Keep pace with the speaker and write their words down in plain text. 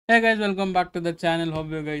Hey guys, welcome back to the channel.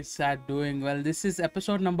 Hope you guys are doing well. This is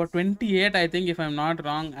episode number 28, I think, if I'm not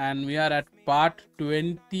wrong, and we are at part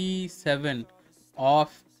 27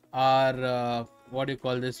 of our what do you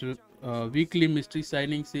call this weekly mystery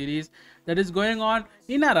signing series that is going on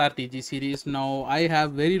in our RTG series. Now I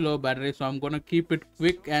have very low battery, so I'm gonna keep it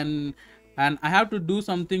quick and I have to do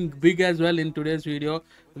something big as well in today's video.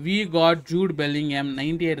 We got Jude Bellingham,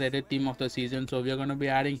 98 rated team of the season, so we are going to be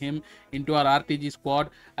adding him into our RTG squad.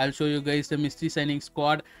 I'll show you guys the mystery signing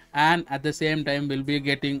squad, and at the same time we'll be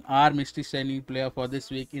getting our mystery signing player for this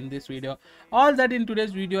week in this video. All that in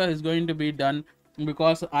today's video is going to be done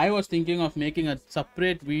because I was thinking of making a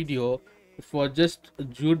separate video for just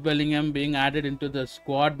Jude Bellingham being added into the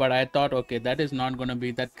squad, but I thought, okay, that is not going to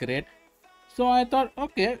be that great. So I thought,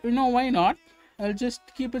 okay, why not? I'll just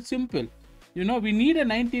keep it simple. We need a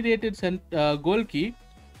 90 rated goal key.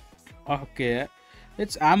 Okay,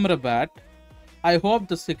 it's Amrabat. I hope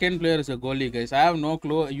the second player is a goalie, guys. I have no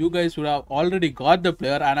clue. You guys would have already got the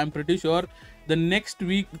player, and I'm pretty sure the next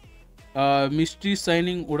week mystery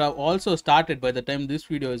signing would have also started by the time this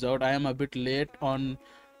video is out. I am a bit late on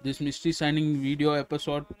this mystery signing video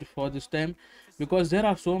episode for this time because there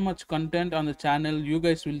are so much content on the channel. You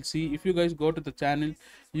guys will see, if you guys go to the channel,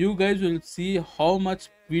 you guys will see how much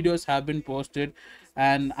videos have been posted,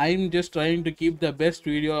 and I'm just trying to keep the best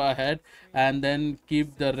video ahead and then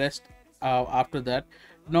keep the rest after that.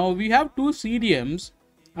 Now we have two CDMs.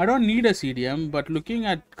 I don't need a CDM, but looking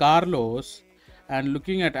at Carlos and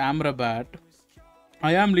looking at Amrabat,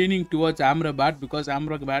 I am leaning towards Amrabat because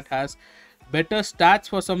Amrabat has better stats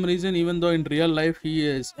for some reason, even though in real life he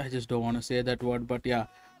is, I just don't want to say that word, but yeah,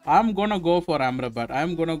 I'm gonna go for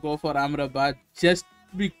Amrabat just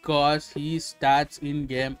because his stats in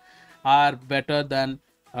game are better than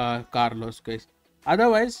Carlos, guys.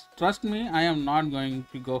 Otherwise, trust me, I am not going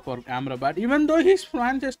to go for Amrabat, even though he's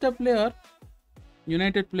Manchester player,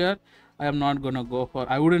 United player. I am not gonna go for,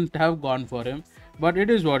 I wouldn't have gone for him, but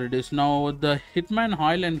it is what it is. Now the HITMAN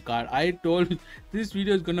HOJLUND card, I told this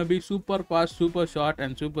video is gonna be super fast, super short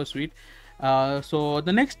and super sweet. So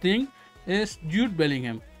the next thing is Jude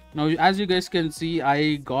Bellingham. Now as you guys can see,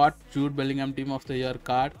 I got Jude Bellingham team of the year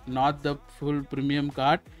card, not the full premium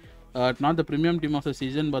card, not the premium team of the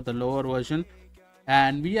season, but the lower version,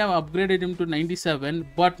 and we have upgraded him to 97.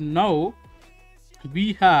 But now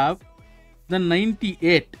we have the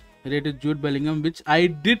 98 rated Jude Bellingham, which I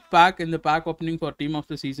did pack in the pack opening for team of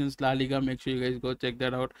the season's La Liga. Make sure you guys go check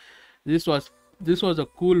that out. This was a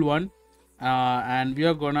cool one, and we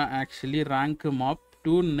are gonna actually rank him up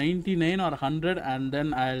to 99 or 100, and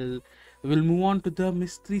then we'll move on to the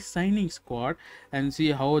mystery signing squad and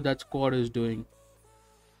see how that squad is doing.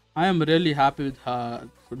 I am really happy with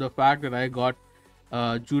the fact that I got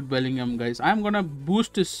Jude Bellingham, guys. I'm gonna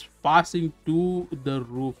boost his passing to the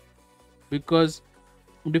roof because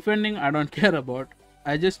defending I don't care about.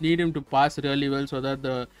 I just need him to pass really well so that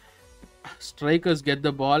the strikers get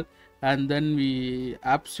the ball and then we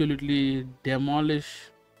absolutely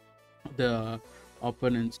demolish the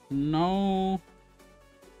opponents. Now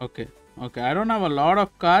okay, I don't have a lot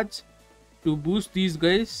of cards to boost these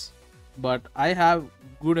guys, but I have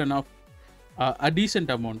good enough, a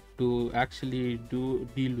decent amount to actually deal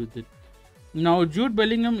with it. Now Jude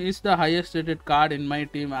Bellingham is the highest rated card in my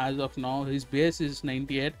team as of now. His base is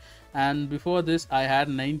 98, and before this I had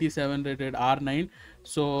 97 rated R9.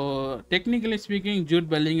 So technically speaking, Jude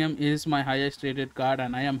Bellingham is my highest rated card,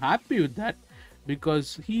 and I am happy with that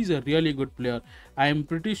because he's a really good player. I am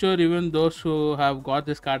pretty sure even those who have got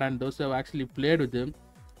this card and those who have actually played with him,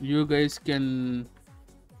 you guys can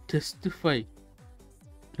testify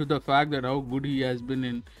to the fact that how good he has been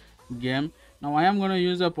in game. Now I am going to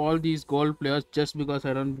use up all these gold players just because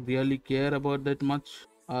I don't really care about that much.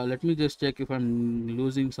 Let me just check if I'm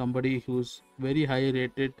losing somebody who's very high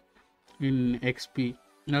rated in XP.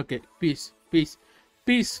 Okay, peace.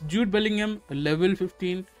 Jude Bellingham, level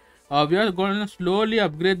 15. We are going to slowly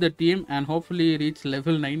upgrade the team and hopefully reach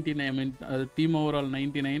level 99. I mean team overall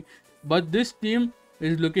 99. But this team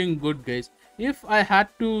is looking good, guys. If I had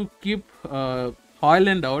to keep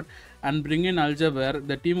HOJLUND out and bring in Aljaber,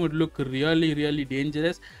 the team would look really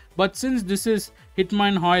dangerous. But since this is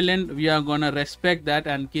HITMAN HOJLUND, we are gonna respect that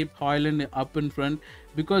and keep HOJLUND up in front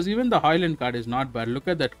because even the HOJLUND card is not bad. Look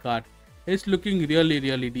at that card, it's looking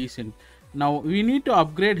really decent. Now we need to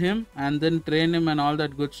upgrade him and then train him and all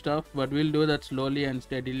that good stuff, but we'll do that slowly and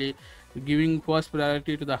steadily, giving first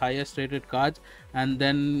priority to the highest rated cards, and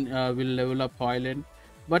then we'll level up HOJLUND.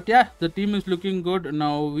 But yeah, the team is looking good.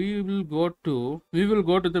 Now we will go to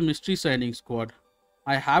the mystery signing squad.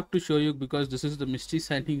 I have to show you because this is the mystery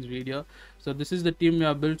signings video. So this is the team we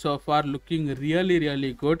have built so far, looking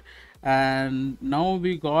really good. And now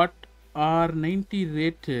we got our 90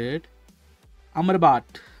 rated Amrabat.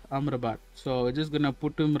 So we're just gonna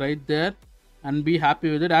put him right there and be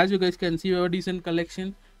happy with it. As you guys can see, we have a decent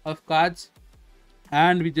collection of cards,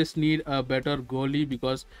 and we just need a better goalie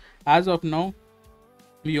because as of now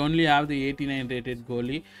we only have the 89 rated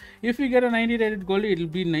goalie. If we get a 90 rated goalie, it'll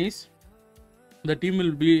be nice. The team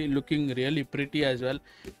will be looking really pretty as well.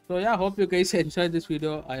 So yeah, hope you guys enjoyed this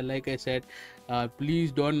video. Like I said,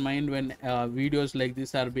 please don't mind when videos like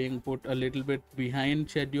this are being put a little bit behind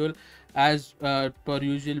schedule as per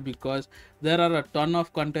usual, because there are a ton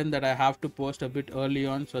of content that I have to post a bit early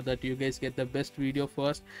on so that you guys get the best video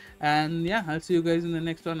first. And yeah, I'll see you guys in the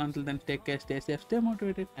next one. Until then, take care, stay safe, stay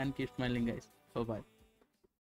motivated, and keep smiling, guys. Bye bye.